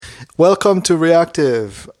Welcome to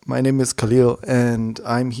Reactive. My name is Kahlil, and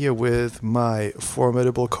I'm here with my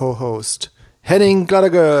formidable co-host, Henning.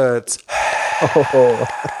 Oh.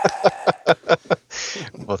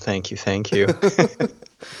 Well, thank you.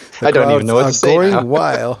 I don't even know what to say going now.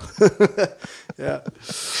 wild. Yeah.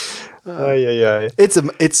 Yeah.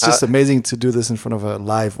 It's just amazing to do this in front of a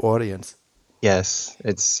live audience. Yes,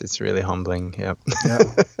 it's really humbling. Yep. Yeah.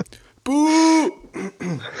 Boo!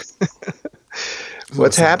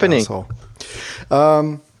 What's happening?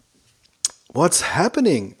 What's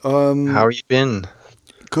happening? How are you been?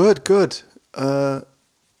 Good. There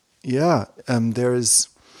is.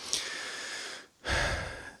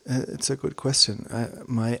 It's a good question.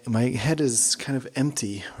 My head is kind of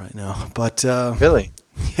empty right now, but Really?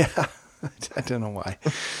 yeah, I don't know why.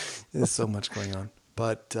 There's so much going on,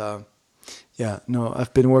 but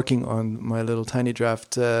I've been working on my little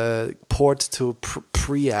tinydraft port to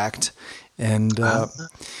Preact, and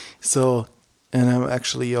and I'm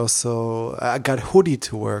actually also I got Hoodie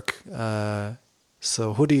to work.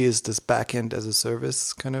 So Hoodie is this backend as a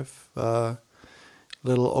service kind of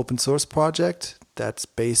little open source project that's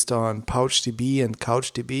based on PouchDB and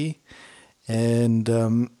CouchDB. And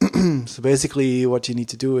so basically what you need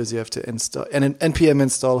to do is you have to install an npm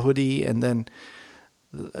install Hoodie and then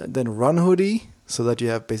run Hoodie so that you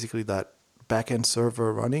have basically that backend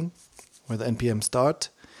server running where the npm start.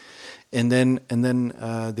 And then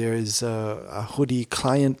there is a Hoodie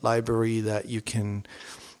client library that you can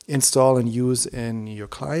install and use in your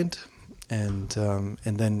client. And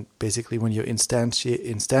then basically when you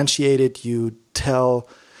instantiate it, you tell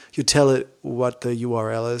it what the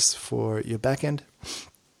URL is for your backend.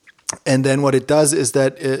 And then what it does is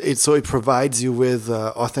that it provides you with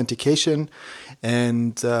authentication.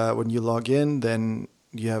 And when you log in, then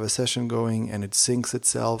you have a session going and it syncs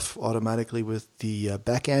itself automatically with the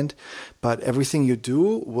backend. But everything you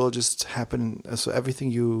do will just happen. So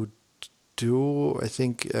everything you do, I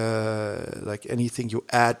think, like anything you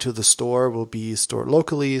add to the store will be stored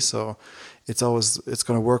locally. So it's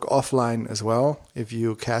going to work offline as well if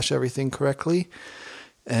you cache everything correctly.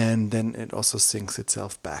 And then it also syncs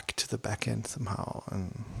itself back to the backend somehow.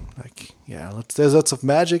 And there's lots of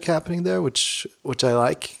magic happening there, which I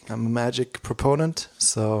like. I'm a magic proponent,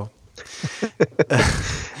 so.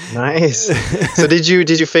 Nice. So did you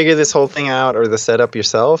figure this whole thing out or the setup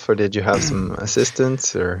yourself, or did you have some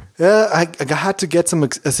assistance? Or I had to get some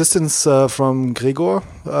assistance from Gregor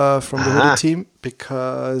from the Hoodie team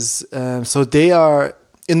because so they are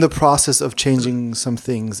in the process of changing some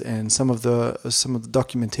things, and some of the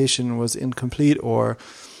documentation was incomplete or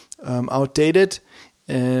outdated,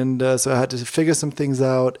 and so I had to figure some things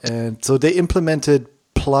out, and so they implemented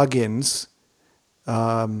plugins.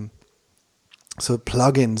 So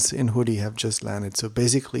plugins in Hoodie have just landed. So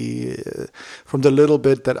basically, from the little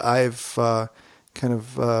bit that I've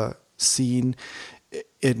seen,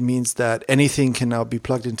 it means that anything can now be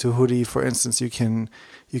plugged into Hoodie. For instance, you can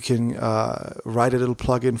write a little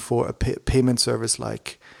plugin for a payment service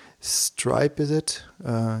like Stripe, is it?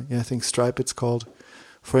 I think Stripe it's called,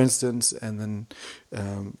 for instance, and then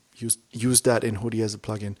use that in Hoodie as a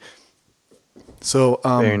plugin. So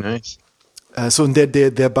very nice. So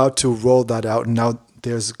they're about to roll that out, and now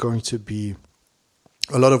there's going to be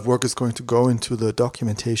a lot of work is going to go into the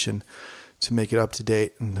documentation to make it up to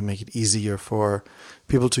date and to make it easier for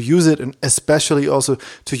people to use it, and especially also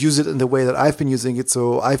to use it in the way that I've been using it.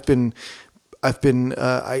 So I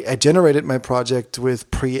generated my project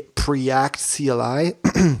with Preact CLI,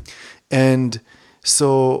 and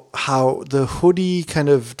so how the Hoodie kind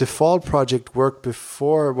of default project worked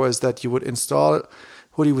before was that you would install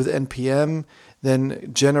Hoodie with npm,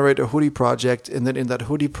 then generate a Hoodie project, and then in that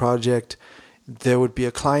Hoodie project there would be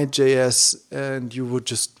a client.js, and you would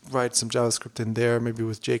just write some JavaScript in there, maybe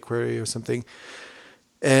with jQuery or something.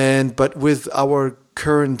 But with our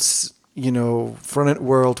current, front-end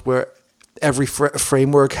world where every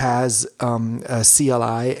framework has a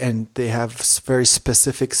CLI and they have very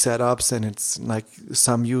specific setups, and it's like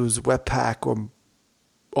some use Webpack or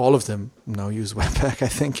all of them now use Webpack, I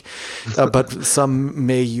think, but some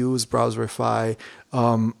may use Browserify.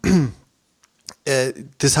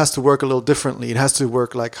 This has to work a little differently. It has to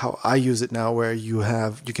work like how I use it now, where you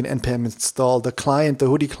can npm install the client, the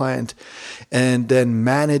Hoodie client, and then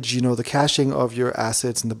manage, the caching of your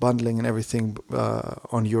assets and the bundling and everything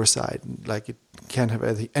on your side. Like it can't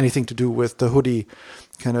have anything to do with the Hoodie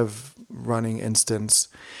kind of running instance.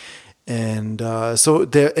 And so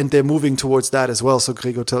they're moving towards that as well. So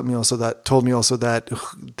Gregor told me also that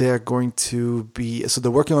they're going to be, so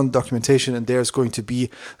they're working on documentation, and there's going to be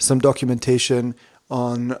some documentation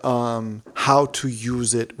on how to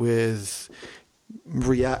use it with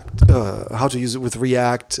React, how to use it with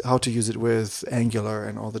React, how to use it with Angular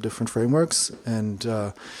and all the different frameworks, and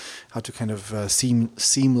how to kind of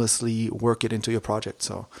seamlessly work it into your project.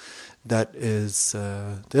 So that is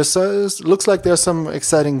looks like there's some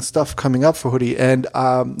exciting stuff coming up for Hoodie. And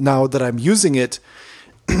now that I'm using it,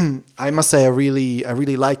 I must say I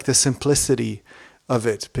really like the simplicity of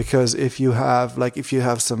it, because if you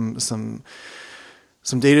have some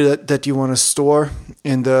data that you want to store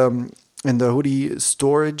in the Hoodie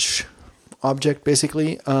storage object,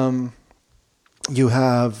 basically, you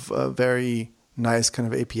have a very nice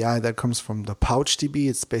kind of API that comes from the PouchDB.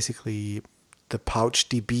 It's basically the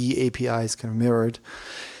PouchDB API is kind of mirrored,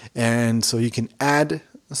 and so you can add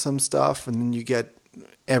some stuff, and then you get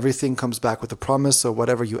everything comes back with a promise. So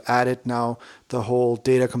whatever you added, now the whole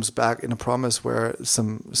data comes back in a promise where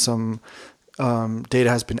some data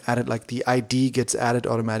has been added, like the ID gets added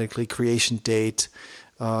automatically, creation date,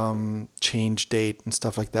 change date and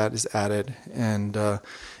stuff like that is added, and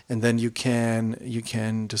then you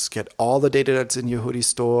can just get all the data that's in your Hoodie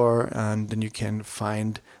store, and then you can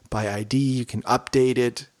find by ID, you can update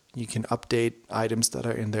it, you can update items that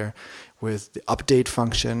are in there with the update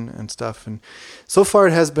function and stuff. And so far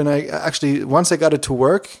it has been, I actually, once I got it to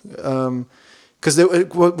work, because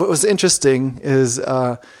what was interesting is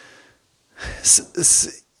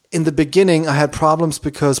in the beginning I had problems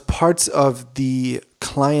because parts of the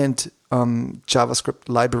client JavaScript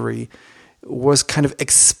library was kind of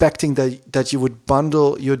expecting that you would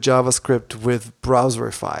bundle your JavaScript with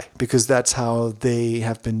Browserify, because that's how they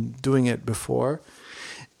have been doing it before.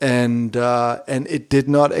 And it did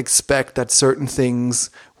not expect that certain things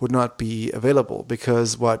would not be available,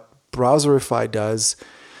 because what Browserify does,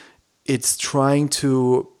 it's trying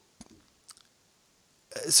to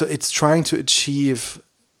achieve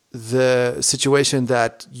the situation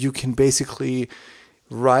that you can basically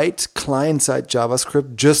write client-side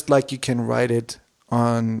JavaScript just like you can write it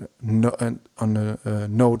on a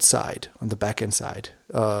node side, on the backend side.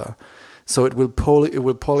 So it will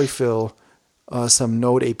polyfill some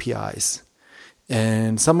node APIs,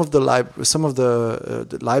 and some of the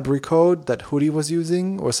library code that Hoodie was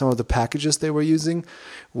using, or some of the packages they were using,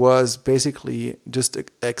 was basically just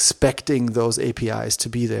expecting those APIs to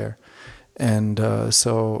be there, and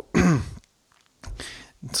so I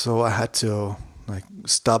had to like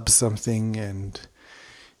stub something, and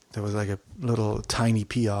there was like a little tiny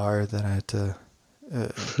PR that I had to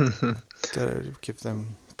give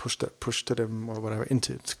them, push to them or whatever,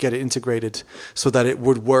 to get it integrated so that it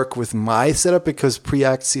would work with my setup, because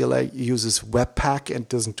Preact CLI uses Webpack and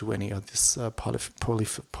doesn't do any of this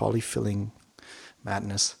polyfilling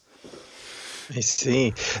madness. I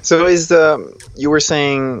see. So you were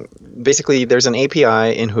saying basically there's an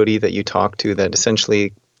API in Hoodie that you talk to that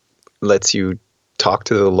essentially lets you talk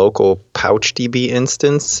to the local PouchDB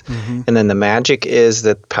instance, and then the magic is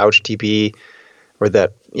that PouchDB, or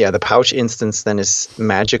the Pouch instance then is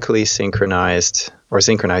magically synchronized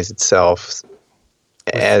itself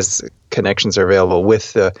as connections are available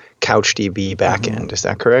with the CouchDB backend. Is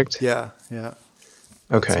that correct? Yeah.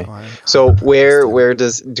 Okay. So where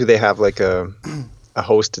do they have like a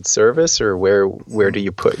hosted service, or where do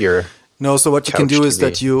you put your? No, so what you can do is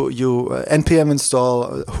that you npm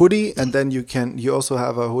install Hoodie, and then you also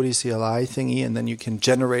have a Hoodie CLI thingy, and then you can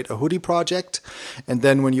generate a Hoodie project, and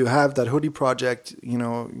then when you have that Hoodie project,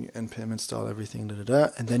 npm install everything,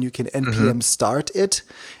 and then you can npm start it,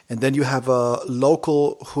 and then you have a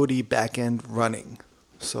local Hoodie backend running,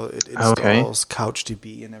 so it installs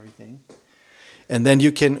CouchDB and everything. And then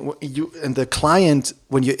and the client,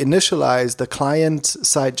 when you initialize the client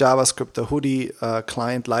side JavaScript, the Hoodie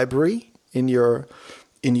client library in your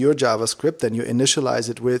JavaScript, then you initialize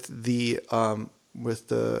it with the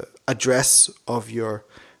address of your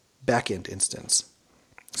backend instance.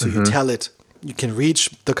 So you tell it you can reach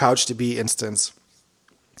the CouchDB instance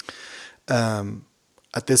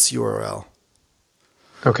at this URL.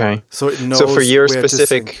 Okay. So it knows. So for your where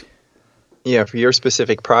for your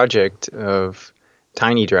specific project of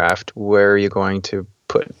tinydraft, where are you going to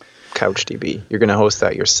put CouchDB? You're going to host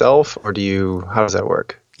that yourself, or how does that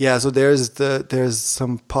work? Yeah, so there's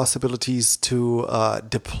some possibilities to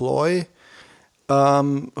deploy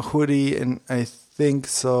Hoodie, and I think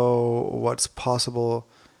so. What's possible?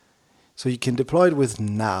 So you can deploy it with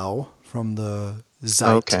Now from the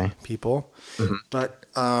Zeit people, but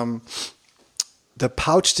the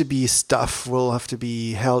PouchDB stuff will have to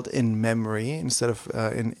be held in memory instead of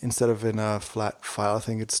in a flat file. I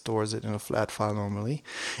think it stores it in a flat file normally,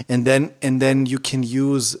 and then you can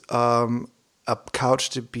use a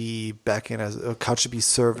CouchDB backend as a CouchDB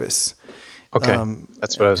service Okay,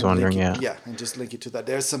 that's what I was wondering. And just link it to that.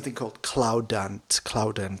 There's something called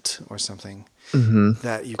Cloudant or something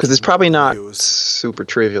that you Because can it's probably not use. super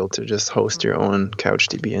trivial to just host your own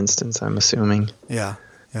CouchDB instance, I'm assuming. Yeah,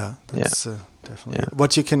 that's definitely. Yeah.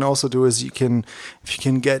 What you can also do is if you can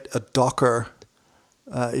get a Docker,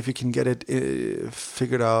 if you can get it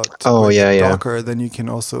figured out with Docker, then you can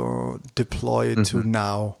also deploy it to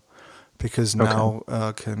Now, because Now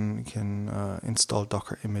can install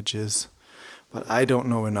Docker images. But I don't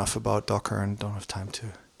know enough about Docker and don't have time to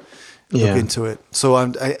look into it.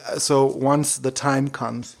 So so once the time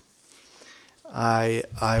comes, I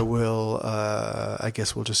will I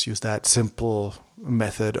guess we'll just use that simple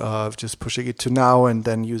method of just pushing it to Now and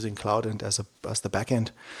then using Cloudant as the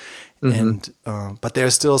backend. And but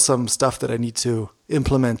there's still some stuff that I need to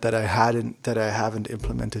implement that I haven't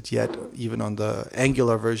implemented yet, even on the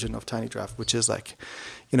Angular version of tinydraft, which is like,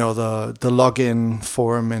 the login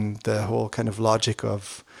form and the whole kind of logic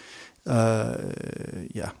of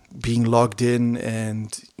being logged in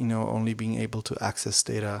and only being able to access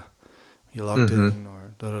data you logged in,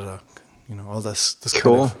 or all this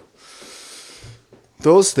cool. kind of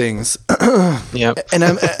those things. Yeah.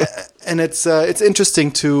 And it's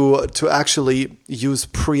interesting to actually use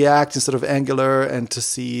Preact instead of Angular and to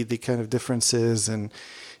see the kind of differences and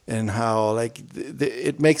how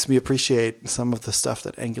it makes me appreciate some of the stuff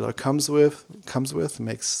that Angular comes with,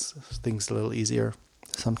 makes things a little easier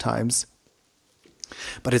sometimes.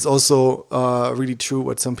 But it's also really true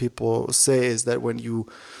what some people say is that when you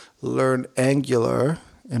learn Angular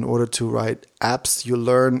in order to write apps, you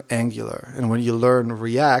learn Angular, and when you learn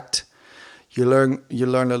React, you learn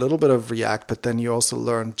a little bit of React, but then you also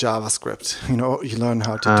learn JavaScript. You learn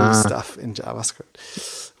how to do stuff in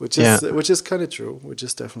JavaScript, which is kind of true, which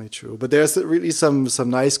is definitely true. But there's really some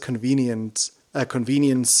nice convenience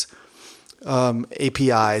APIs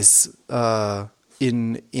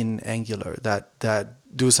in Angular that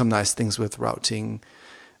do some nice things with routing.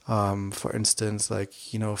 For instance,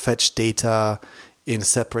 fetch data in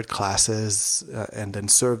separate classes and then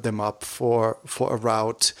serve them up for a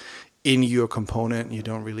route in your component. You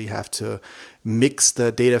don't really have to mix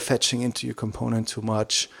the data fetching into your component too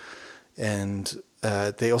much. And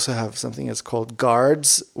they also have something that's called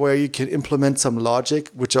guards, where you can implement some logic,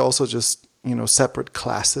 which are also just separate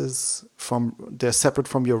classes. They're separate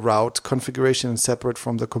from your route configuration and separate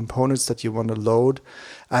from the components that you want to load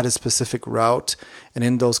at a specific route. And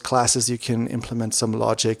in those classes, you can implement some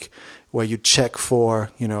logic where you check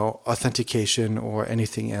for authentication or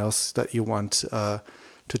anything else that you want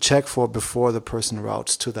to check for before the person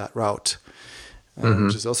routes to that route,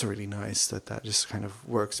 which is also really nice that just kind of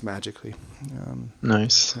works magically.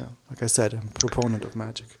 Nice. Yeah, like I said, I'm a proponent of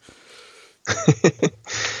magic.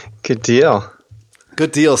 Good deal. So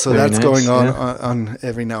very that's nice. Going on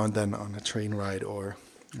every now and then on a train ride or.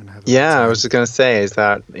 I was just gonna say, is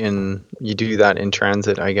that you do that in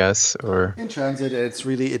transit, I guess, or in transit?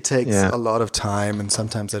 It takes a lot of time, and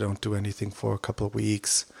sometimes I don't do anything for a couple of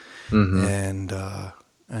weeks, and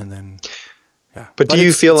then. Yeah. But do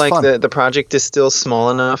you feel like the project is still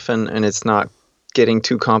small enough and it's not getting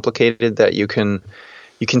too complicated that you can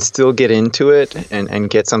still get into it and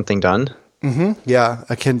get something done? Yeah,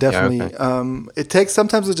 I can definitely.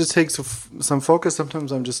 Sometimes it just takes some focus.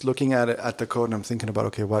 Sometimes I'm just looking at the code and I'm thinking about,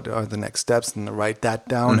 okay, what are the next steps, and I write that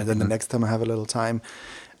down. And then the next time I have a little time,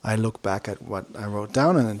 I look back at what I wrote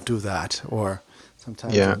down and then do that. Or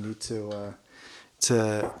sometimes I need to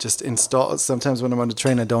just install. Sometimes when I'm on the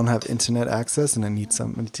train, I don't have internet access and I need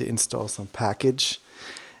to install some package,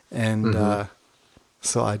 and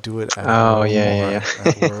so I do it at home or at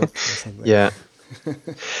work or something. Yeah. No,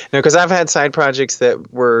 because I've had side projects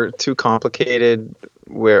that were too complicated,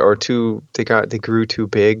 they grew too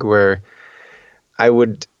big, where I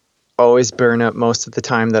would always burn up most of the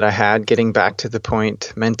time that I had getting back to the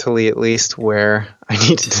point, mentally at least, where I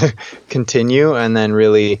needed to continue, and then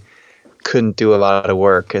really couldn't do a lot of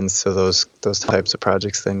work. And so those types of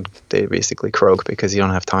projects, then they basically croak because you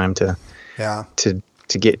don't have time to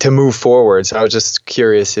move forward. So I was just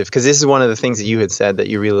curious because this is one of the things that you had said that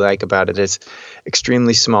you really like about it. It's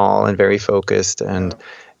extremely small and very focused, and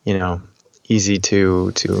easy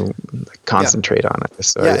to concentrate on it.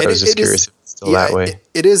 So I was just curious if it's still that way.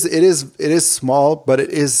 It is small, but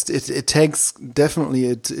it takes definitely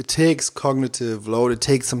it takes cognitive load. It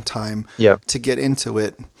takes some time to get into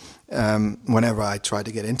it. Whenever I try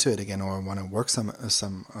to get into it again or want to work some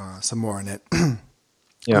more on it.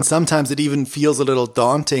 Yeah. And sometimes it even feels a little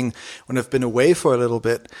daunting when I've been away for a little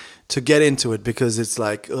bit to get into it, because it's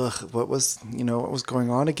like, what was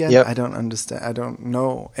going on again? Yep. I don't understand. I don't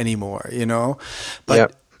know anymore,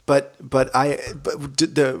 But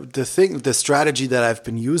the strategy that I've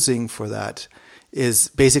been using for that is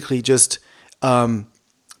basically just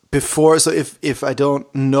before. So if I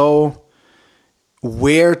don't know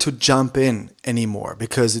where to jump in anymore,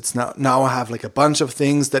 because it's now I have like a bunch of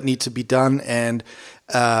things that need to be done, and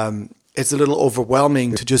it's a little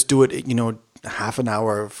overwhelming to just do it, half an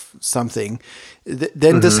hour of something.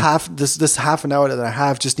 Then this half an hour that I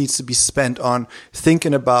have just needs to be spent on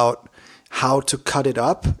thinking about how to cut it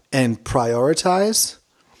up and prioritize.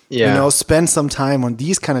 Yeah. Spend some time on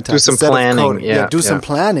these kind of tasks. Do some planning. Some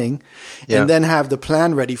planning, and then have the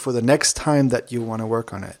plan ready for the next time that you want to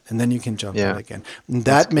work on it, and then you can jump in again. And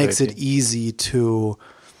that makes it easy to,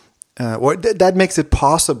 or that makes it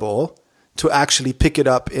possible to actually pick it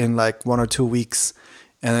up in like 1 or 2 weeks,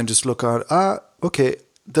 and then just look at, okay,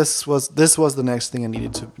 this was the next thing I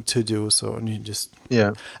needed to do. So and you just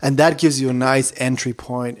and that gives you a nice entry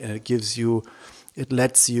point, and it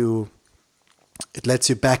lets you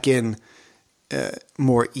back in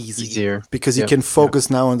more easier, because you can focus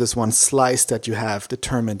now on this one slice that you have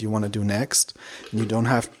determined you want to do next, and you don't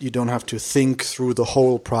have to think through the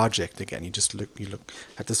whole project again. You just look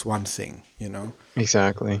at this one thing,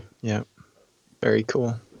 Exactly. Yeah. Very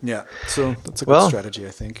cool. Yeah. So that's a good strategy, I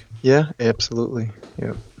think. Yeah, absolutely.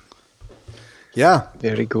 Yeah. Yeah.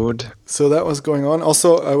 Very good. So that was going on.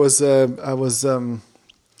 Also, I was on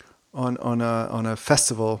a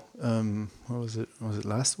festival. What was it? Was it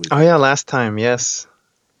last week? Oh yeah, last time. Yes.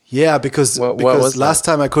 Yeah, because last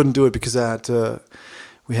time I couldn't do it because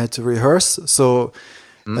we had to rehearse. So,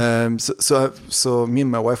 so me and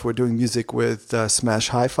my wife were doing music with Smash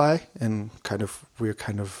Hi-Fi, and we're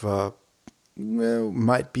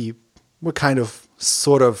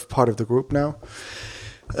sort of part of the group now.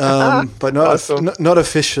 But not awesome. not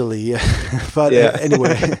officially. But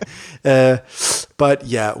anyway, but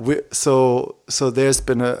yeah, so there's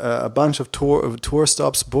been a bunch of tour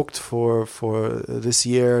stops booked for this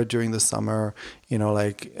year during the summer.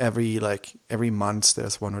 Like every month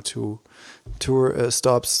there's 1 or 2 tour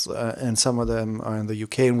stops, and some of them are in the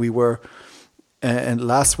UK. And we were, and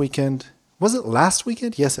last weekend. Was it last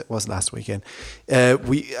weekend? Yes, it was last weekend.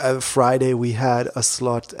 Friday we had a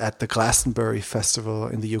slot at the Glastonbury Festival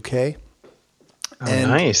in the UK. Oh, and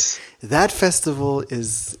nice! That festival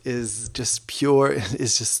is just pure.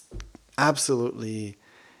 Is just absolutely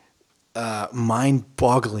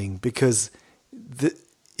mind-boggling, because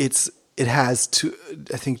it has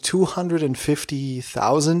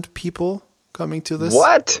 250,000 people coming to this.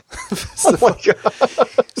 What? Oh my God!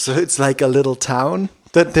 So it's like a little town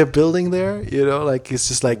that they're building there, it's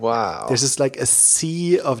just like, wow. There's just like a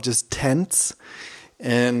sea of just tents,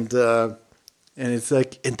 and it's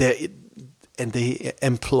like, and they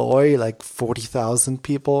employ like 40,000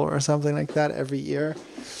 people or something like that every year,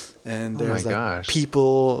 and there's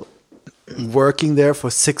people working there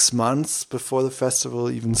for 6 months before the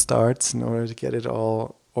festival even starts in order to get it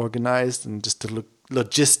all organized, and just the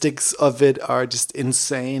logistics of it are just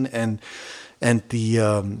insane, and the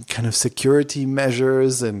kind of security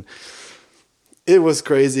measures, and it was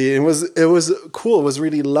crazy. It was cool. It was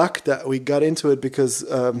really luck that we got into it, because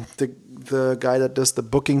the guy that does the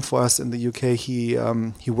booking for us in the UK, he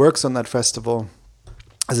works on that festival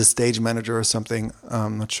as a stage manager or something.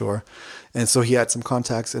 I'm not sure. And so he had some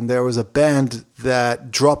contacts, and there was a band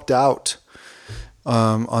that dropped out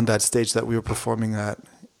on that stage that we were performing at,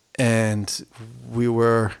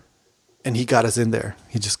 and he got us in there.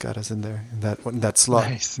 He just got us in there in that slot.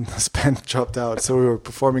 Nice. The band dropped out, so we were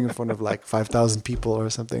performing in front of like 5,000 people or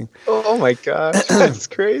something. Oh my gosh, that's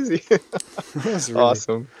crazy! It was really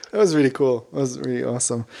awesome. It was really cool. It was really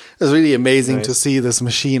awesome. It was really amazing to see this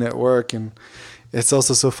machine at work, and it's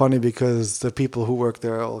also so funny because the people who work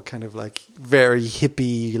there are all kind of like very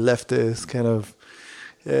hippie, leftist kind of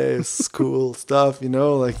school stuff.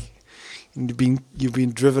 Like you've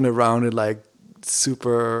been driven around in like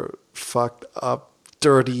super fucked up,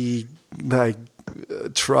 dirty like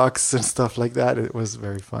trucks and stuff like that. It was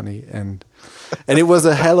very funny, and it was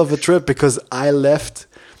a hell of a trip, because I left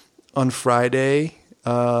on Friday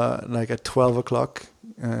like at 12 o'clock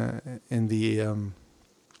in the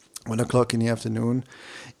 1 o'clock in the afternoon,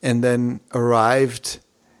 and then arrived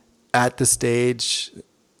at the stage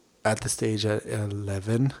at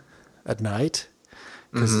 11 at night,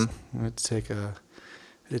 because I'd take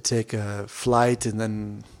a flight, and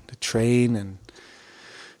then the train, and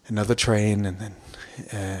another train, and then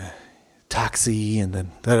taxi, and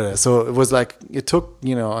then so it was like, it took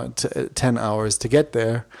 10 hours to get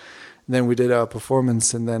there. And then we did our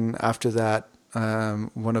performance, and then after that,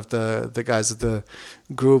 one of the guys of the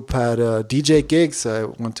group had a DJ gig,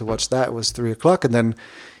 so I went to watch that. It was 3 o'clock, and then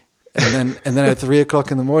And then at 3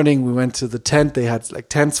 o'clock in the morning, we went to the tent. They had like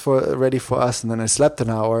tents ready for us, and then I slept an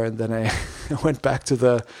hour, and then I went back to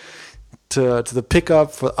the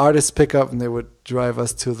pickup for artist pickup, and they would drive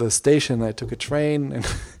us to the station. I took a train and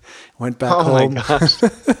went back home. My gosh.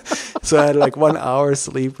 So I had like 1 hour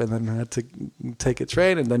sleep, and then I had to take a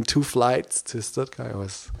train, and then 2 flights to Stuttgart. It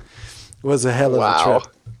was a hell of a trip.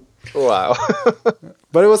 Wow.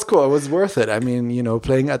 But it was cool. It was worth it. I mean,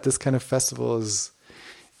 playing at this kind of festival is,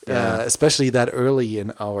 especially that early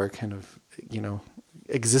in our kind of,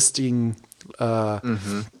 existing, us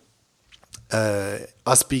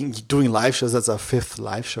doing live shows. That's our 5th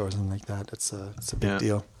live show or something like that. It's a big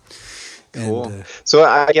deal. Cool. And, so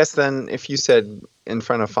I guess then if you said in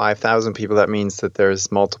front of 5,000 people, that means that there's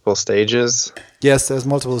multiple stages. Yes, there's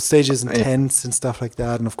multiple stages and tents and stuff like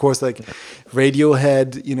that. And of course, like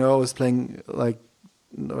Radiohead,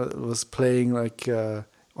 was playing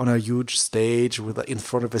on a huge stage in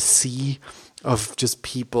front of a sea of just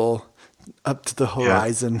people up to the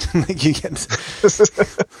horizon. You can't.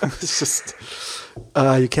 It's just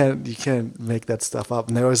you can't make that stuff up.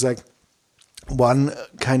 And there was like one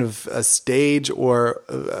kind of a stage or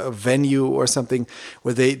a venue or something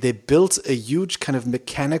where they built a huge kind of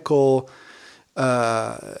mechanical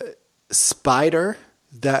spider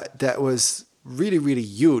that was really, really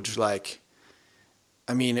huge. Like,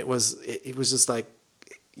 I mean, it was just like,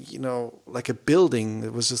 like a building.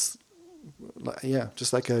 It was just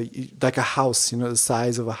like a house, the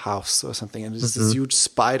size of a house or something. And it's this huge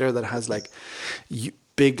spider that has like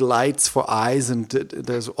big lights for eyes, and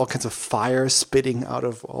there's all kinds of fire spitting out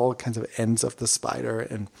of all kinds of ends of the spider.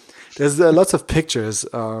 And there's lots of pictures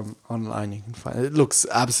online you can find. It looks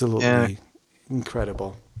absolutely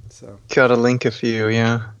incredible. So gotta link a few,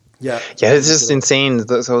 yeah. It's just insane,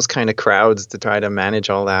 those kind of crowds, to try to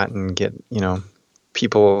manage all that and get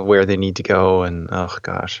people where they need to go. And oh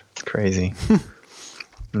gosh, it's crazy.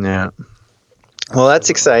 Yeah. Well,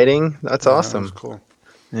 that's exciting. That's awesome. That's cool.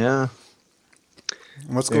 Yeah.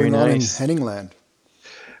 What's going on in Henning land?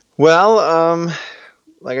 Well,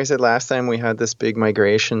 like I said last time, we had this big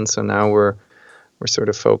migration, so now we're sort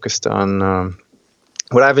of focused on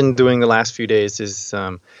what I've been doing the last few days is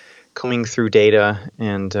combing through data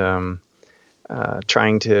and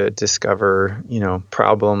trying to discover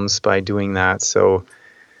problems by doing that. So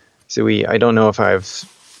I don't know if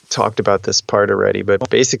I've talked about this part already, but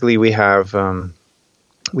basically we have 2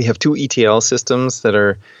 ETL systems that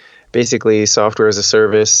are basically software as a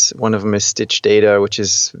service. One of them is Stitch Data, which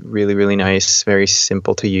is really, really nice, very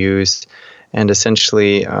simple to use. And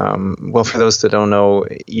essentially, for those that don't know,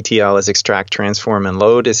 ETL is extract, transform, and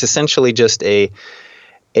load. It's essentially just a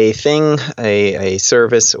thing, a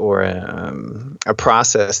service, or a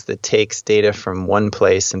process that takes data from one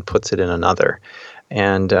place and puts it in another.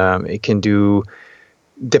 And it can do,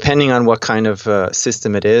 depending on what kind of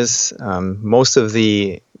system it is, most of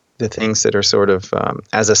the things that are sort of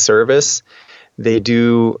as a service, they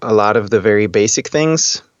do a lot of the very basic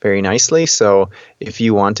things very nicely. So if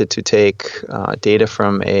you wanted to take data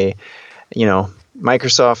from a,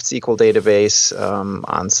 Microsoft SQL database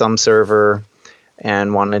on some server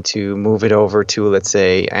and wanted to move it over to, let's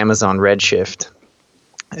say, Amazon Redshift,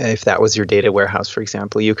 if that was your data warehouse, for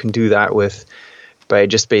example, you can do that by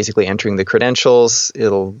just basically entering the credentials.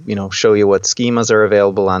 It'll, show you what schemas are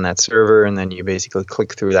available on that server, and then you basically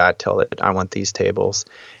click through that, tell it, I want these tables,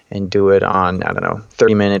 and do it on,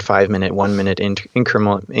 30-minute, 5-minute, 1-minute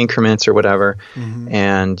increments or whatever.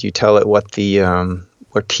 And you tell it what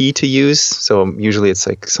what key to use. So usually it's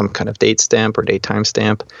like some kind of date stamp or date time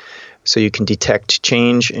stamp. So you can detect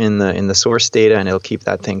change in the source data, and it'll keep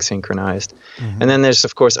that thing synchronized. And then there's,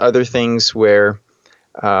 of course, other things where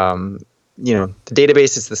the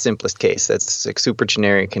database is the simplest case. That's like super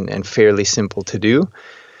generic and fairly simple to do.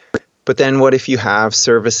 But then what if you have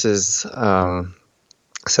services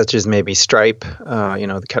such as maybe Stripe,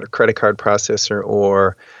 the credit card processor,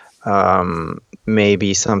 or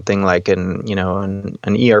maybe something like an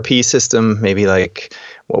ERP system, maybe like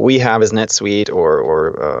what we have is NetSuite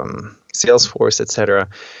or Salesforce, etc.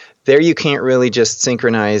 There you can't really just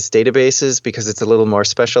synchronize databases because it's a little more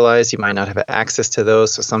specialized. You might not have access to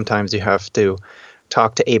those, so sometimes you have to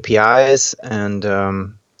talk to APIs and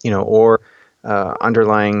or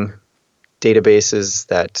underlying databases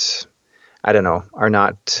that are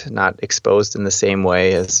not exposed in the same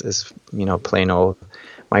way as plain old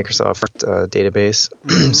Microsoft database.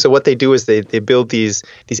 So what they do is they build these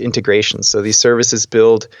integrations. So these services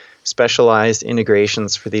build specialized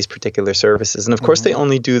integrations for these particular services, and of course they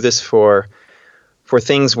only do this for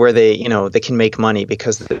things where they can make money,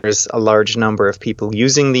 because there's a large number of people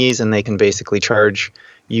using these, and they can basically charge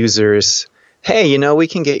users hey, we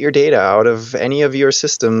can get your data out of any of your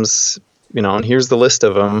systems, and here's the list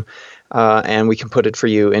of them, and we can put it for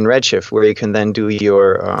you in Redshift, where you can then do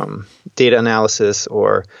your data analysis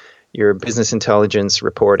or your business intelligence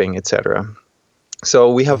reporting, etc.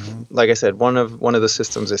 So we have, like I said, one of the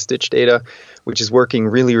systems is Stitch Data, which is working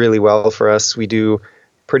really, really well for us. We do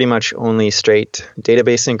pretty much only straight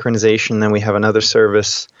database synchronization. Then we have another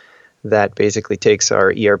service that basically takes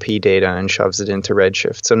our ERP data and shoves it into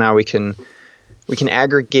Redshift. So now we can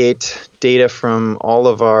aggregate data from all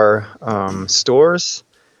of our stores,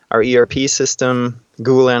 our ERP system,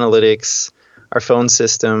 Google Analytics, our phone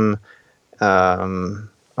system,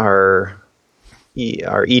 our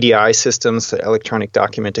EDI systems, the electronic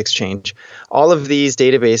document exchange. All of these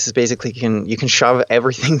databases basically you can shove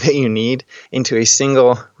everything that you need into a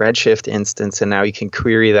single Redshift instance, and now you can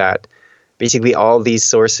query that, basically all these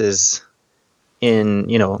sources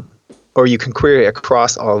or you can query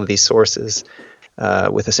across all of these sources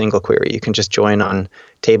with a single query. You can just join on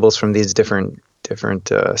tables from these different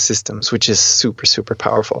systems, which is super, super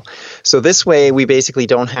powerful. So this way, we basically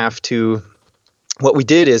don't have to. What we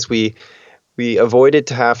did is we avoided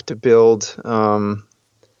to have to build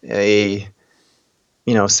a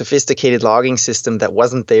sophisticated logging system that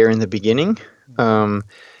wasn't there in the beginning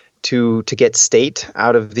to get state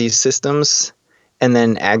out of these systems and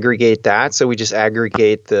then aggregate that. So we just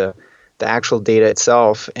aggregate the actual data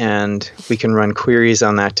itself, and we can run queries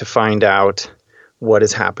on that to find out what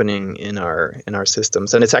is happening in our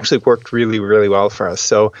systems. And it's actually worked really, really well for us.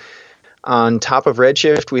 So on top of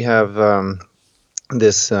Redshift, we have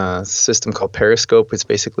this system called Periscope. It's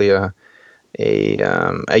basically a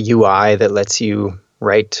UI that lets you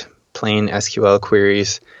write plain SQL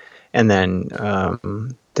queries and then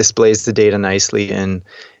displays the data nicely in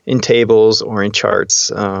tables or in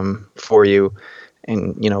charts for you,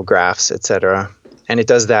 in graphs, etc. And it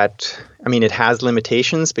does that. I mean, it has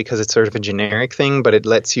limitations because it's sort of a generic thing, but it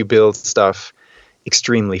lets you build stuff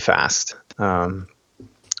extremely fast.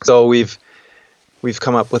 So we've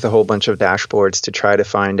come up with a whole bunch of dashboards to try to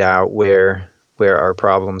find out where our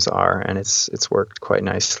problems are, and it's worked quite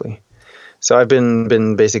nicely. So I've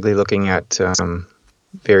been basically looking at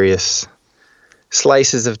various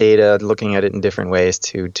slices of data, looking at it in different ways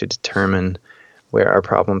to determine where our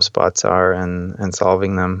problem spots are and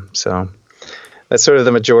solving them. So that's sort of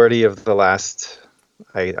the majority of the last,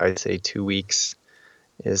 I'd say, 2 weeks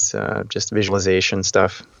is just visualization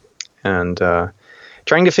stuff and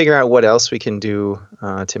trying to figure out what else we can do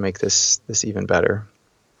to make this even better.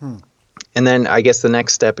 And then I guess the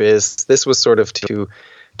next step is, this was sort of to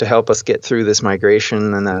help us get through this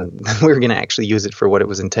migration, and then we're going to actually use it for what it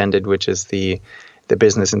was intended, which is the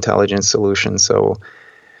business intelligence solution. So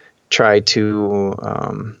try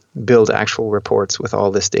to build actual reports with all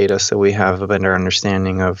this data, so we have a better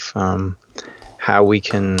understanding of how we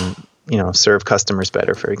can, serve customers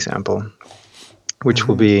better, for example, which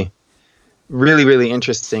will be really, really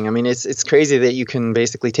interesting. I mean, it's crazy that you can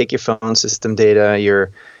basically take your phone system data,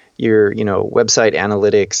 your website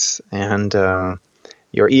analytics, and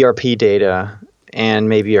your ERP data, and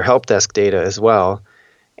maybe your help desk data as well,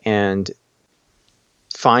 and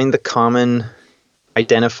find the common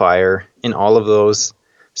identifier in all of those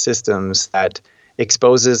systems that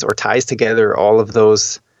exposes or ties together all of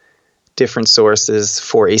those different sources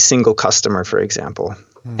for a single customer, for example,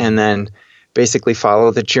 and then basically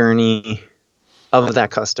follow the journey of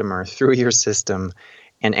that customer through your system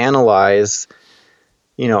and analyze,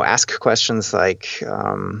 ask questions like,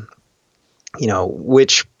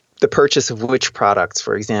 the purchase of which products,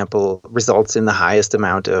 for example, results in the highest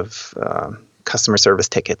amount of customer service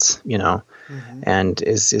tickets, and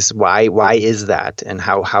is why is that, and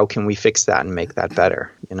how can we fix that and make that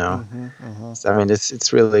better, So, I mean,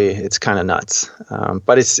 it's kind of nuts,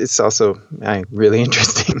 but it's also really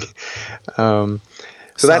interesting.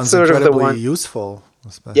 So that's sort of the one useful.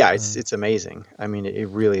 Yeah, it's amazing. I mean, it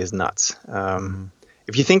really is nuts.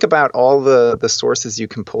 If you think about all the sources you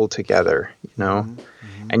can pull together,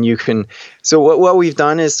 and you can. So what we've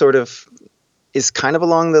done is kind of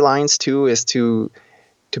along the lines too, is to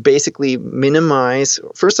basically minimize.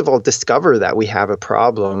 First of all, discover that we have a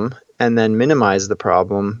problem, and then minimize the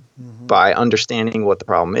problem by understanding what the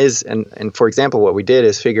problem is. And for example, what we did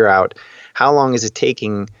is figure out how long is it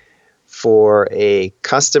taking for a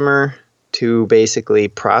customer to basically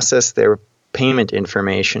process their payment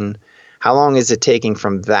information. How long is it taking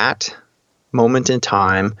from that moment in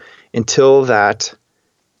time until that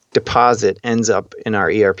deposit ends up in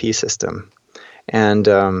our ERP system? And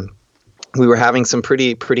we were having some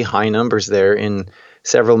pretty high numbers there in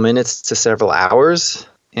several minutes to several hours,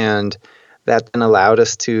 and that then allowed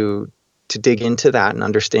us to dig into that and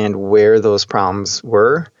understand where those problems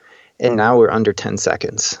were. And now we're under 10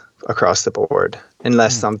 seconds across the board,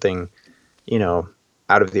 unless something,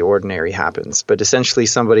 out of the ordinary happens. But essentially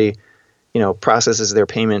somebody, processes their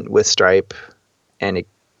payment with Stripe, and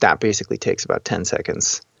that basically takes about 10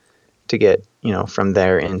 seconds to get, from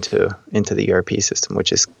there into the ERP system,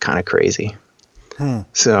 which is kind of crazy.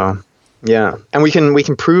 So, yeah. And we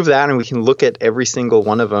can prove that, and we can look at every single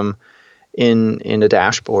one of them in a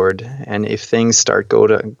dashboard, and if things start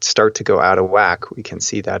to go out of whack, we can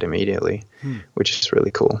see that immediately, which is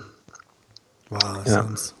really cool. Wow,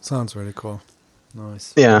 sounds really cool.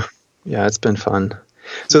 Nice. Yeah, it's been fun.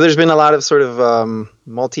 So there's been a lot of sort of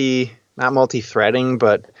not multi-threading,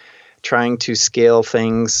 but trying to scale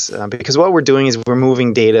things, because what we're doing is we're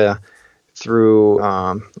moving data through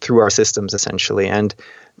our systems essentially, and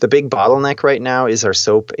the big bottleneck right now is our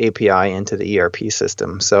SOAP API into the ERP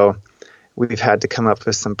system. So we've had to come up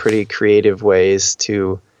with some pretty creative ways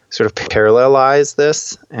to sort of parallelize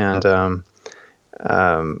this, and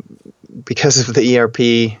because of the ERP,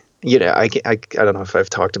 I don't know if I've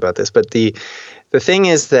talked about this, but the thing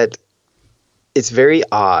is that it's very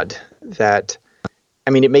odd that,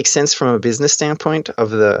 it makes sense from a business standpoint of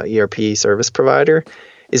the ERP service provider,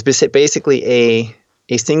 is basically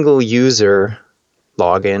a single user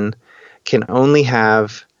login can only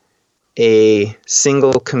have a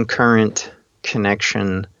single concurrent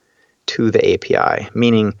connection to the API,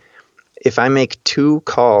 meaning if I make 2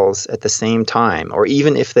 calls at the same time, or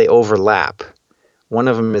even if they overlap, one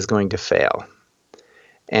of them is going to fail.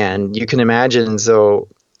 And you can imagine, so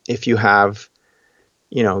if you have,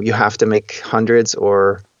 you have to make hundreds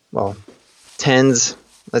or, tens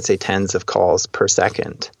of calls per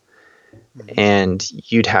second, and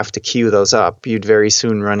you'd have to queue those up, you'd very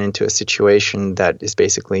soon run into a situation that is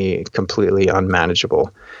basically completely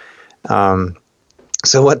unmanageable.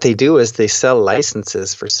 So what they do is they sell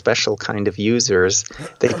licenses for special kind of users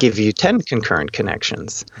that give you 10 concurrent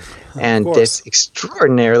connections. And it's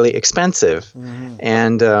extraordinarily expensive.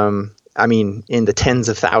 And in the tens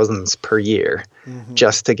of thousands per year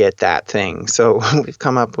just to get that thing. So we've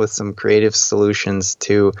come up with some creative solutions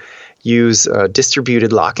to use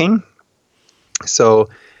distributed locking. So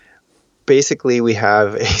basically we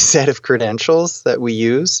have a set of credentials that we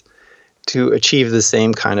use to achieve the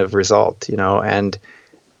same kind of result, and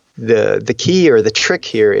the key or the trick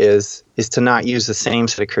here is to not use the same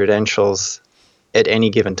set of credentials at any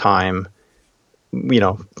given time,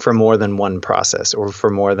 for more than one process or for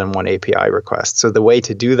more than one API request. So the way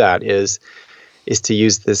to do that is to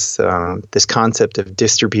use this concept of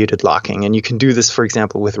distributed locking, and you can do this, for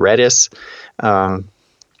example, with Redis,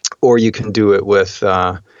 or you can do it with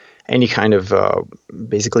any kind of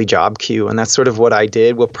basically job queue, and that's sort of what I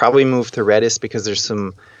did. We'll probably move to Redis because there's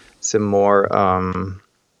some more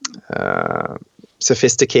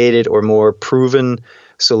sophisticated or more proven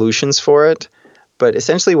solutions for it. But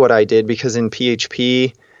essentially what I did, because in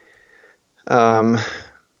PHP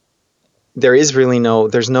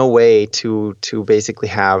there's no way to basically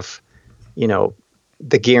have,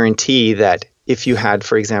 the guarantee that if you had,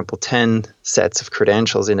 for example, 10 sets of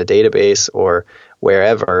credentials in a database or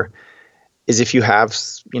wherever, is if you have,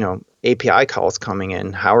 API calls coming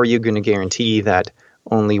in, how are you going to guarantee that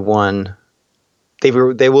only one, they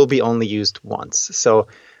will be only used once? So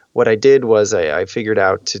what I did was I figured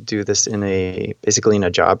out to do this basically in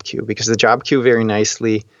a job queue, because the job queue very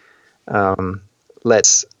nicely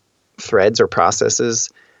lets threads or processes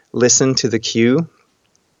listen to the queue,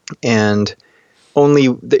 and only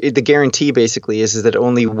the guarantee basically is that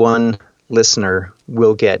only one listener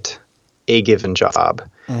will get a given job,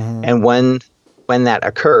 and when that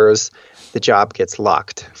occurs, the job gets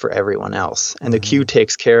locked for everyone else, and the queue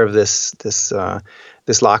takes care of this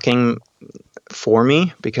locking for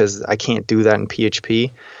me, because I can't do that in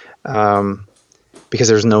PHP, because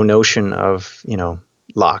there's no notion of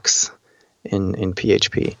locks in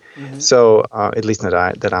PHP. So at least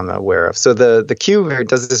that I'm aware of. So the queue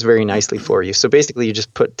does this very nicely for you. So basically you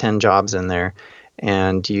just put 10 jobs in there,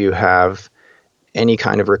 and you have any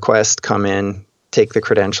kind of request come in, take the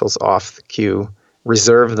credentials off the queue,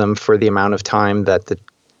 reserve them for the amount of time that the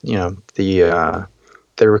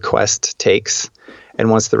request takes. And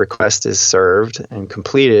once the request is served and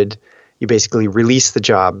completed, you basically release the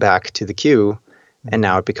job back to the queue, and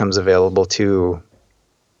now it becomes available to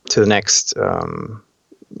the next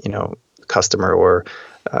customer or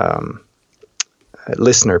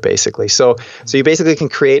listener, basically. So you basically can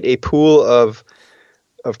create a pool of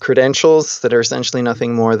credentials that are essentially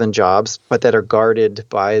nothing more than jobs, but that are guarded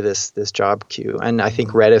by this job queue. And I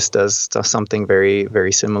think Redis does something very,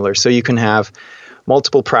 very similar. So you can have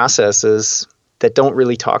multiple processes that don't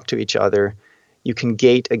really talk to each other, you can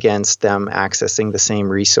gate against them accessing the same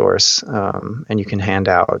resource, and you can hand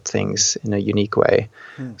out things in a unique way.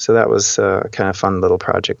 So that was a kind of fun little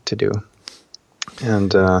project to do.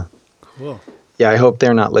 And Cool. yeah, I hope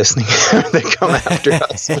they're not listening. They come after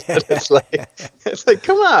us. But it's like,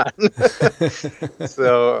 come on.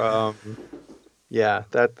 So yeah,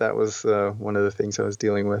 that was one of the things I was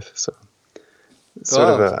dealing with. So it's sort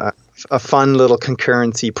of a fun little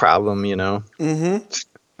concurrency problem, you know. Mm-hmm.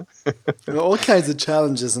 All kinds of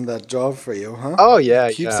challenges in that job for you, huh? Oh yeah,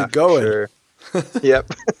 it keeps yeah, it going. Sure.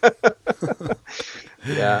 Yep.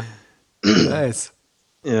 Yeah. Nice.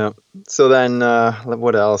 Yeah. So then,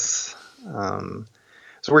 what else? So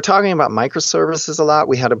we're talking about microservices a lot.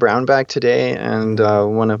 We had a brown bag today, and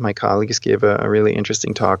one of my colleagues gave a really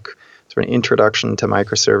interesting talk, sort of an introduction to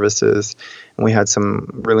microservices, and we had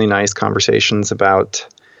some really nice conversations about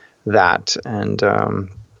that. And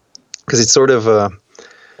because it's sort of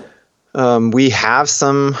we have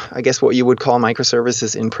some, I guess, what you would call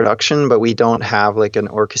microservices in production, but we don't have like an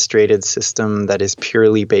orchestrated system that is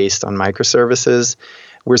purely based on microservices.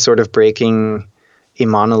 We're sort of breaking a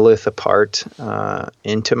monolith apart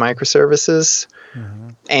into microservices. Mm-hmm.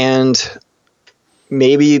 And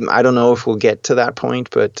maybe, I don't know if we'll get to that point,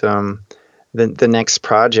 but the next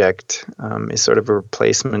project is sort of a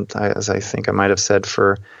replacement, as I think I might have said,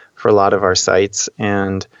 for a lot of our sites.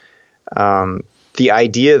 And the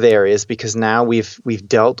idea there is because now we've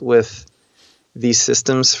dealt with these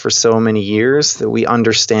systems for so many years that we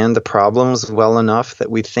understand the problems well enough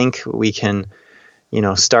that we think we can,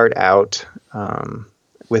 start out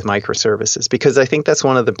with microservices. Because I think that's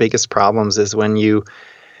one of the biggest problems is when you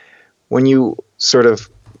sort of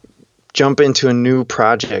jump into a new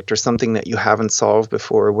project or something that you haven't solved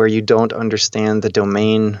before, where you don't understand the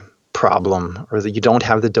domain problem or that you don't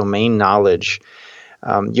have the domain knowledge.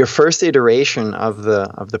 Your first iteration of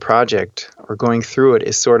the project or going through it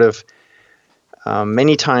is sort of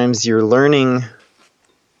many times you're learning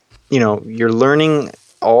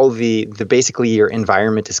all the basically your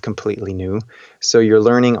environment is completely new. So you're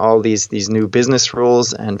learning all these new business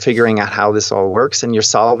rules and figuring out how this all works, and you're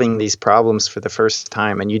solving these problems for the first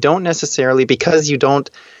time. And you don't necessarily, because you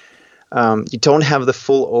don't have the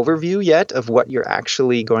full overview yet of what you're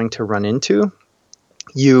actually going to run into,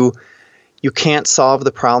 you can't solve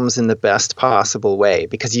the problems in the best possible way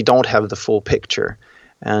because you don't have the full picture.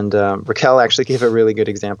 And Raquel actually gave a really good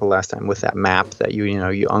example last time with that map that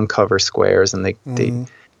you uncover squares and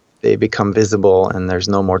they become visible and there's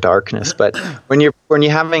no more darkness. But when you're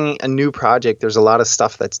having a new project, there's a lot of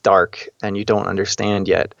stuff that's dark and you don't understand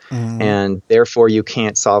yet, and therefore you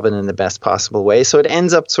can't solve it in the best possible way. So it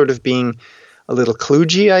ends up sort of being a little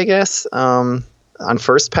kludgy, I guess. On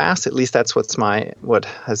first pass, at least that's what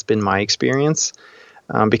has been my experience,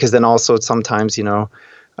 because then also sometimes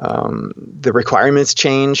the requirements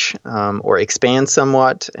change or expand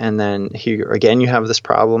somewhat, and then here again you have this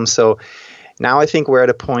problem. So now I think we're at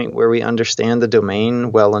a point where we understand the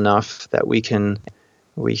domain well enough that we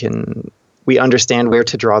understand where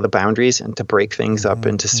to draw the boundaries and to break things up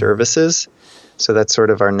into services. So that's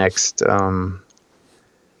sort of our next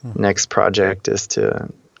project is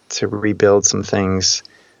to rebuild some things,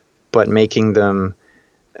 but making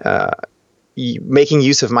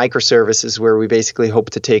use of microservices where we basically hope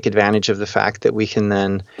to take advantage of the fact that we can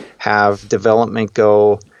then have development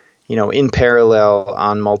go, in parallel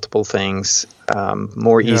on multiple things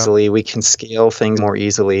more easily. We can scale things more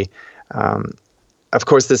easily. Of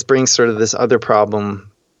course, this brings sort of this other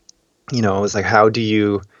problem, is like how do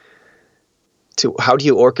you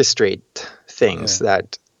orchestrate things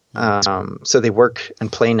that so they work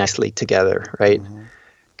and play nicely together, right?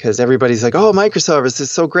 Because everybody's like, oh, microservices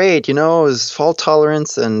is so great, is fault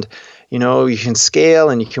tolerance and, you can scale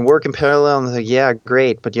and you can work in parallel. And they're like, yeah,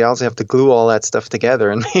 great. But you also have to glue all that stuff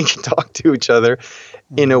together and make it talk to each other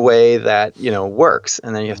in a way that, works.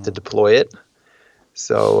 And then you have to deploy it.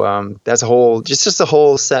 So that's just a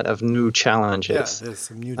whole set of new challenges. Yeah, there's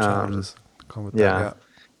some new challenges. Come with that, yeah.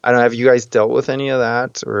 I don't know. Have you guys dealt with any of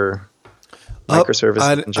that or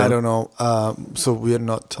microservices? I don't know. So we are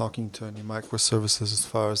not talking to any microservices as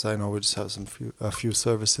far as I know. We just have a few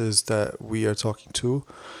services that we are talking to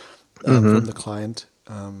from the client.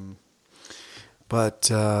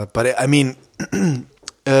 But I mean,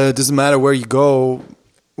 it doesn't matter where you go.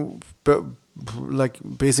 But like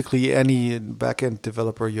basically any backend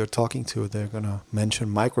developer you're talking to, they're gonna mention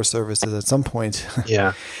microservices at some point.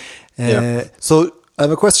 Yeah. So I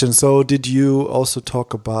have a question. So did you also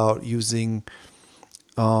talk about using,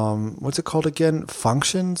 what's it called again?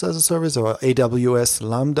 Functions as a service or AWS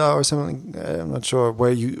Lambda or something? I'm not sure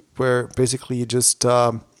where basically you just,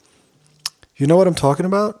 You know what I'm talking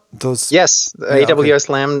about? Those Yes, Yeah, okay. AWS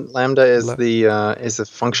Lambda is La- is a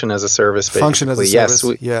function as a service, function as a basically. Yes,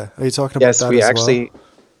 service. Yeah. Are you talking about yes, that we as well? actually,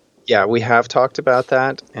 yeah, we have talked about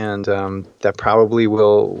that, and that probably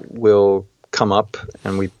will come up,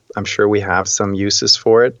 and I'm sure we have some uses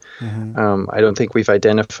for it. Hmm. I don't think we've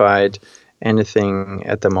identified anything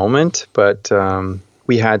at the moment, but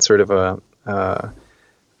we had sort of what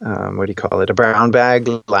do you call it, a brown bag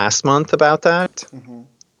last month about that. Hmm.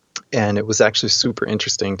 And it was actually super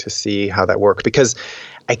interesting to see how that worked, because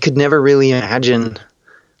I could never really imagine,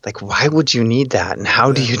 like, why would you need that? And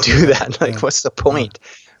how do Yeah. you do Yeah. that? Like, Yeah. what's the Yeah. point?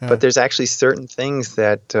 Yeah. But there's actually certain things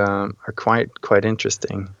that are quite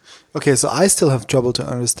interesting. Okay, so I still have trouble to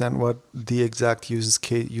understand what the exact use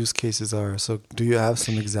cases are. So do you have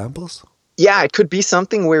some examples? Yeah, it could be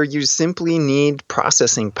something where you simply need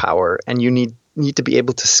processing power, and you need to be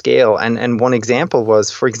able to scale. And one example was,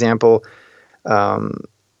 for example,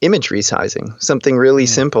 image resizing, something really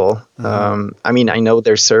simple. I mean, I know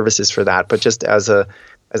there's services for that, but just as a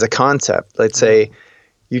concept, let's say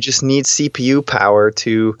you just need CPU power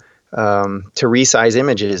to resize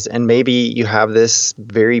images, and maybe you have this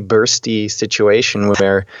very bursty situation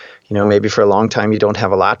where, maybe for a long time you don't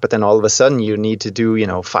have a lot, but then all of a sudden you need to do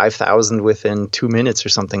 5,000 within 2 minutes or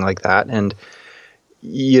something like that. And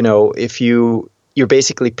if you're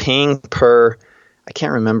basically paying per, I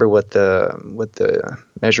can't remember what the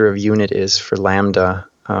measure of unit is for Lambda,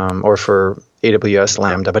 or for AWS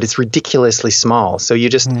Lambda, but it's ridiculously small. So you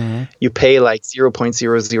pay like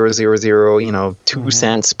 0.0000, 2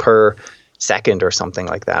 cents per second or something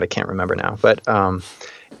like that. I can't remember now, but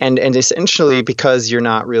and essentially, because you're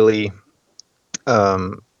not really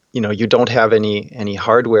you don't have any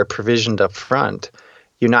hardware provisioned up front.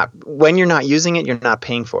 When you're not using it, you're not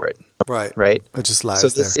paying for it. Right. Right. It just So lies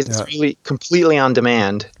there. it's Yeah. really completely on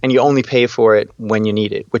demand, and you only pay for it when you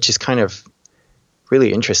need it, which is kind of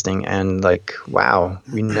really interesting. And like, wow,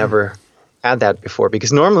 we never had that before,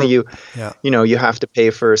 because normally Yeah. you have to pay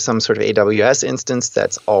for some sort of AWS instance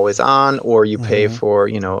that's always on, or you pay for,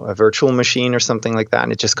 a virtual machine or something like that,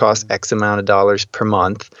 and it just costs X amount of dollars per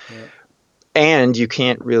month. Yeah. And you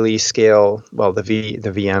can't really scale, well, the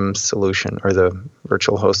VM solution or the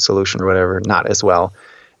virtual host solution or whatever, not as well.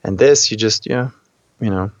 And this, you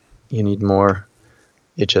need more.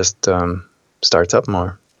 It just starts up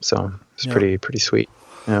more. So it's Yeah. pretty sweet.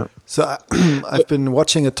 Yeah. So I've been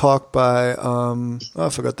watching a talk by I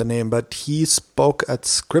forgot the name, but he spoke at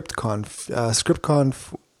ScriptConf.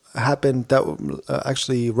 ScriptConf happened that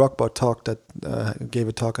actually Rockbot gave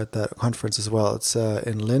a talk at that conference as well. It's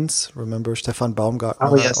in Linz. Remember, Stefan Baumgartner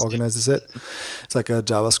Oh, yes. organizes it. It's like a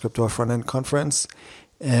JavaScript or front end conference,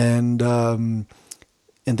 and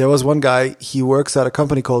there was one guy, he works at a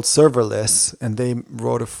company called Serverless, and they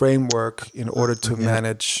wrote a framework in order to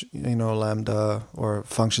manage, Lambda or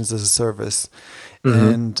functions as a service,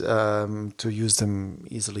 and to use them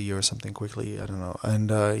easily or something quickly. I don't know.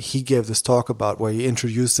 And he gave this talk about where he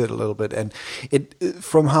introduced it a little bit, and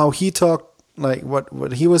from how he talked, like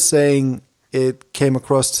what he was saying, it came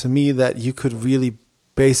across to me that you could really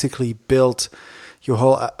basically build your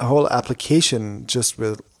whole application just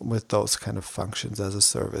with those kind of functions as a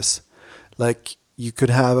service. Like you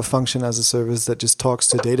could have a function as a service that just talks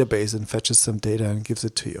to a database and fetches some data and gives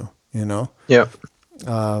it to you, Yeah.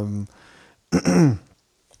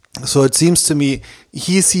 So it seems to me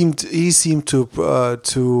he seemed to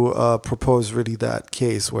propose really that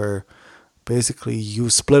case where basically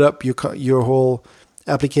you split up your whole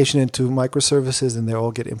application into microservices and they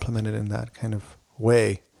all get implemented in that kind of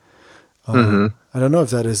way. I don't know if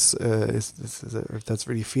that is if that's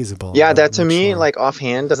really feasible. Yeah, I'm that to not me, sure. like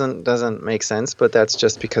offhand, doesn't make sense. But that's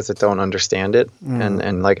just because I don't understand it.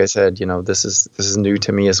 And like I said, this is new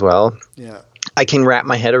to me as well. Yeah. I can wrap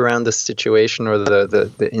my head around the situation or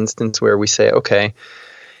the instance where we say, okay,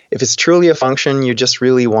 if it's truly a function, you just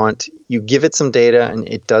really you give it some data and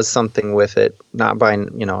it does something with it, not by,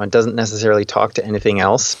 it doesn't necessarily talk to anything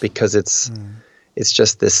else because it's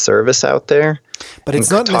just this service out there. But it's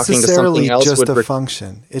And not talking to necessarily something else just would a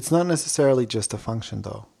function. It's not necessarily just a function,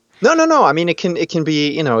 though. No. I mean, it can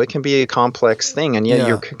be, it can be a complex thing, and yet Yeah.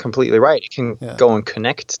 you're completely right. It can Yeah. go and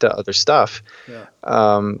connect to other stuff. Yeah.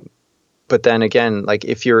 But then again, like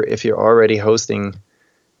if you're already hosting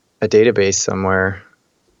a database somewhere,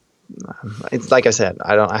 it's like I said,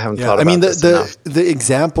 I haven't thought about this enough. The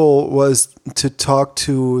example was to talk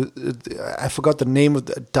to I forgot the name of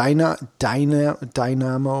the Dynamo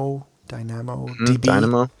DB.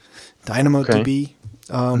 Dynamo. Okay. DB,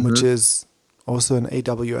 which is also an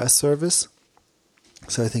AWS service.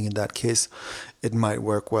 So I think in that case, it might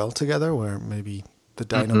work well together. Where maybe the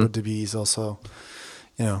DynamoDB is also,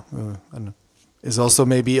 I don't know, is also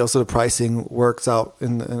maybe also the pricing works out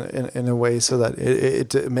in a way so that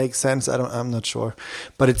it makes sense. I'm not sure,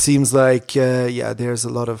 but it seems like there's a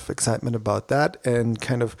lot of excitement about that, and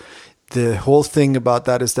kind of the whole thing about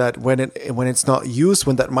that is that when it's not used,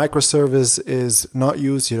 when that microservice is not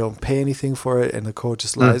used, you don't pay anything for it, and the code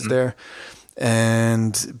just lies there,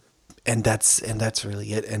 and that's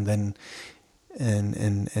really it. And then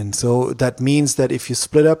and so that means that if you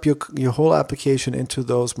split up your whole application into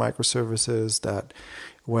those microservices, that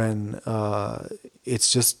when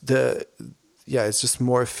it's just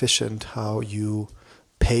more efficient how you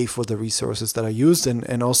pay for the resources that are used,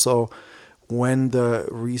 and also when the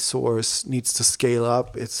resource needs to scale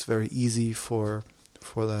up, it's very easy for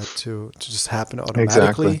that to just happen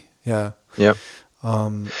automatically. Exactly. Yeah. Yep. I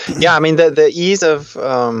mean the ease of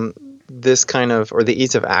this kind of, or the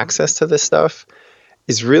ease of access to this stuff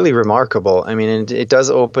is really remarkable. I mean, it does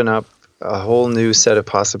open up a whole new set of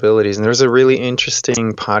possibilities. And there's a really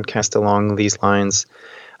interesting podcast along these lines.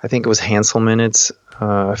 I think it was Hansel Minutes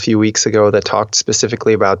a few weeks ago that talked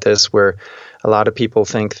specifically about this, where a lot of people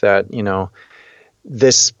think that,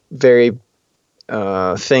 this very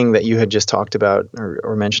thing that you had just talked about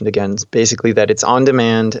or mentioned again, basically that it's on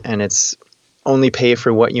demand and it's only pay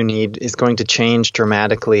for what you need, is going to change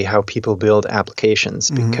dramatically how people build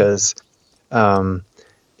applications, because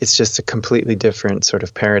it's just a completely different sort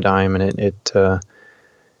of paradigm, and you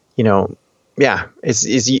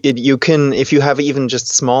can, if you have even just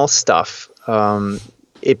small stuff,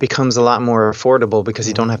 it becomes a lot more affordable because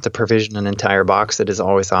you don't have to provision an entire box that is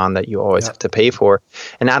always on, that you always have to pay for.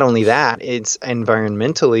 And not only that, it's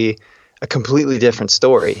environmentally a completely different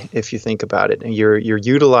story if you think about it. And you're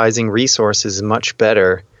utilizing resources much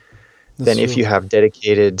better than if you have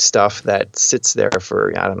dedicated stuff that sits there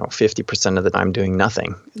for, 50% of the time doing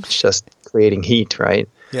nothing. It's just creating heat, right?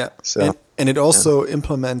 Yeah. So and it also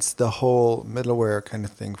implements the whole middleware kind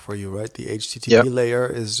of thing for you, right? The HTTP layer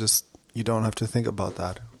is just, you don't have to think about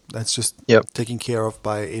that. That's just taken care of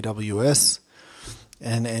by AWS,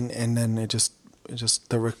 and then it just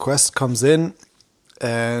the request comes in,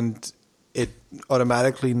 and it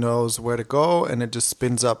automatically knows where to go, and it just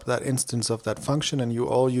spins up that instance of that function, and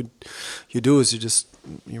all you do is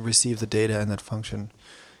you receive the data in that function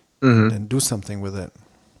and then do something with it.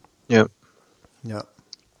 Yep. Yeah.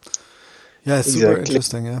 Yeah, it's super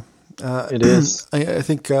interesting. Yeah. It is. I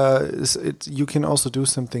think you can also do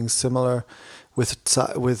something similar with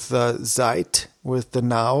Zeit, with the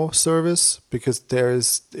Now service, because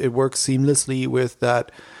it works seamlessly with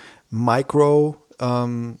that micro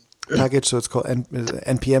package. So it's called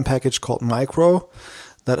NPM package called Micro,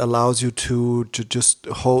 that allows you to just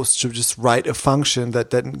write a function that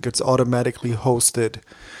then gets automatically hosted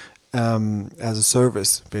as a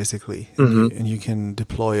service, basically, and you can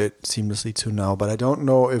deploy it seamlessly to Now. But I don't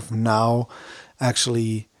know if Now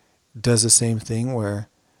actually does the same thing, where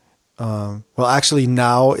actually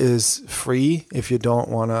Now is free if you don't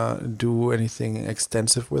want to do anything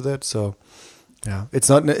extensive with it. So yeah, it's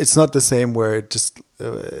not the same where it just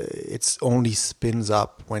it's only spins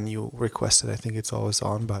up when you request it. I think it's always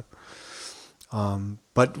on, but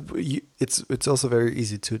it's also very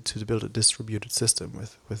easy to build a distributed system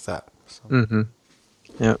with that. So.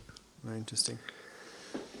 Yeah. Very interesting.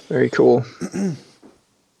 Very cool.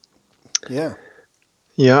 Yeah.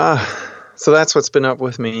 Yeah. So that's what's been up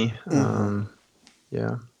with me.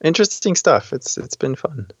 Yeah. Interesting stuff. It's been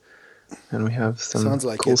fun. And we have some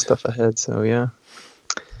cool stuff ahead. So yeah.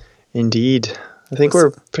 Indeed. I think we're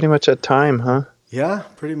pretty much at time, huh? Yeah,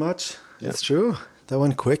 pretty much. That's true. That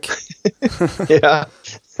went quick. Yeah.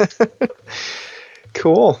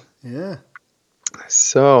 Cool. Yeah.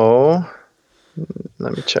 So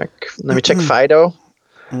let me check Fido.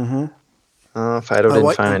 Fido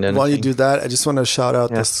didn't find anything. While you do that, I just want to shout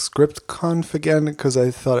out the Script Conf again, because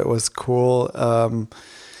I thought it was cool.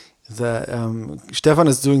 Stefan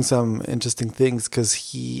is doing some interesting things, because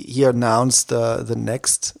he announced the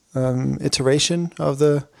next iteration of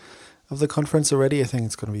the conference already. I think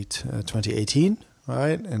it's going to be 2018,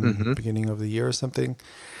 right? In the beginning of the year or something.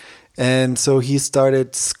 And so he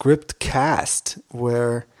started Scriptcast,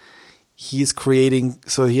 where he's creating.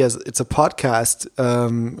 So it's a podcast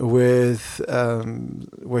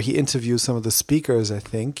where he interviews some of the speakers, I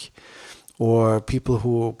think, or people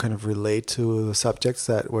who kind of relate to the subjects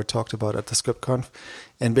that were talked about at the ScriptConf.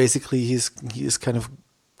 And basically he's kind of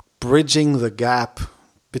bridging the gap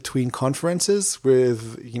between conferences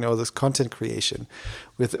with, this content creation,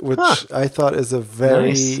 which I thought is a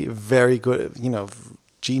very, very good,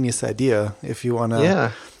 genius idea if you want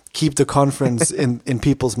to keep the conference in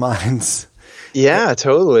people's minds. Yeah,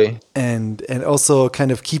 totally. And also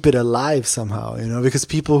kind of keep it alive somehow, because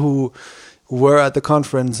people who were at the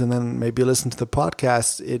conference and then maybe listen to the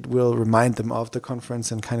podcast, it will remind them of the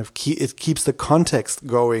conference and kind of it keeps the context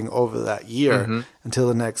going over that year until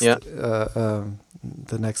the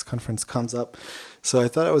next conference comes up. So I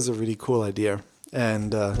thought it was a really cool idea,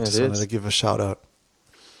 and just wanted to give a shout out.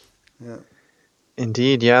 Yeah.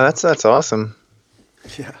 Indeed, yeah, that's awesome.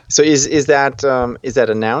 Yeah. So is that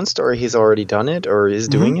announced, or he's already done it, or is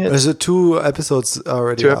doing it? There's 2 episodes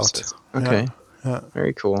already out. 2 episodes. Okay. Yeah.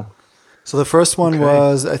 Very cool. So the first one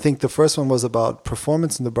was about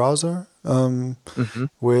performance in the browser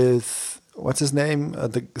with what's his name,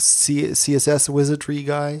 the CSS wizardry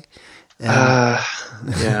guy. I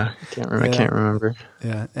can't remember.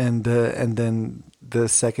 Yeah, and then the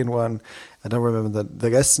second one, I don't remember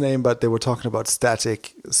the guest's name, but they were talking about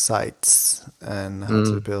static sites and how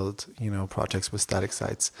to build, projects with static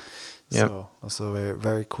sites. Yep. So also a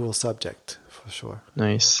very cool subject for sure.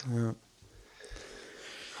 Nice. Yeah.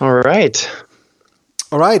 All right.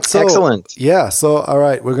 So excellent. Yeah. So all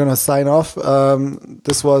right, we're gonna sign off.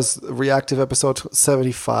 This was Reactive episode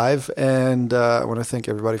 75, and I want to thank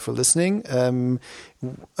everybody for listening. You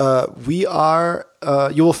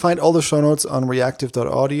will find all the show notes on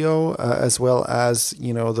reactive.audio, as well as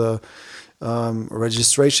the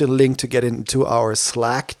registration link to get into our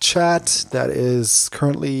Slack chat that is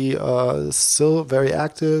currently still very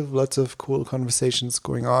active. Lots of cool conversations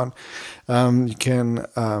going on. You can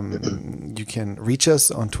reach us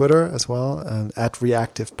on Twitter as well, at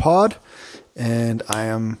ReactivePod, and I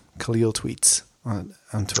am Kahlil Tweets on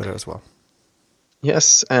Twitter as well.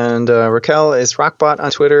 Yes, and Raquel is Rockbot on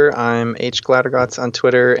Twitter. I'm H. Glattergots on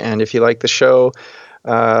Twitter, and if you like the show,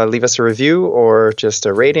 leave us a review or just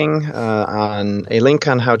a rating. On a link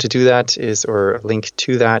on how to do that or a link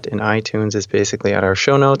to that in iTunes is basically at our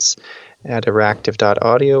show notes at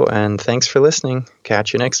reactive.audio. And thanks for listening.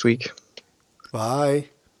 Catch you next week. Bye.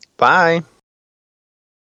 Bye.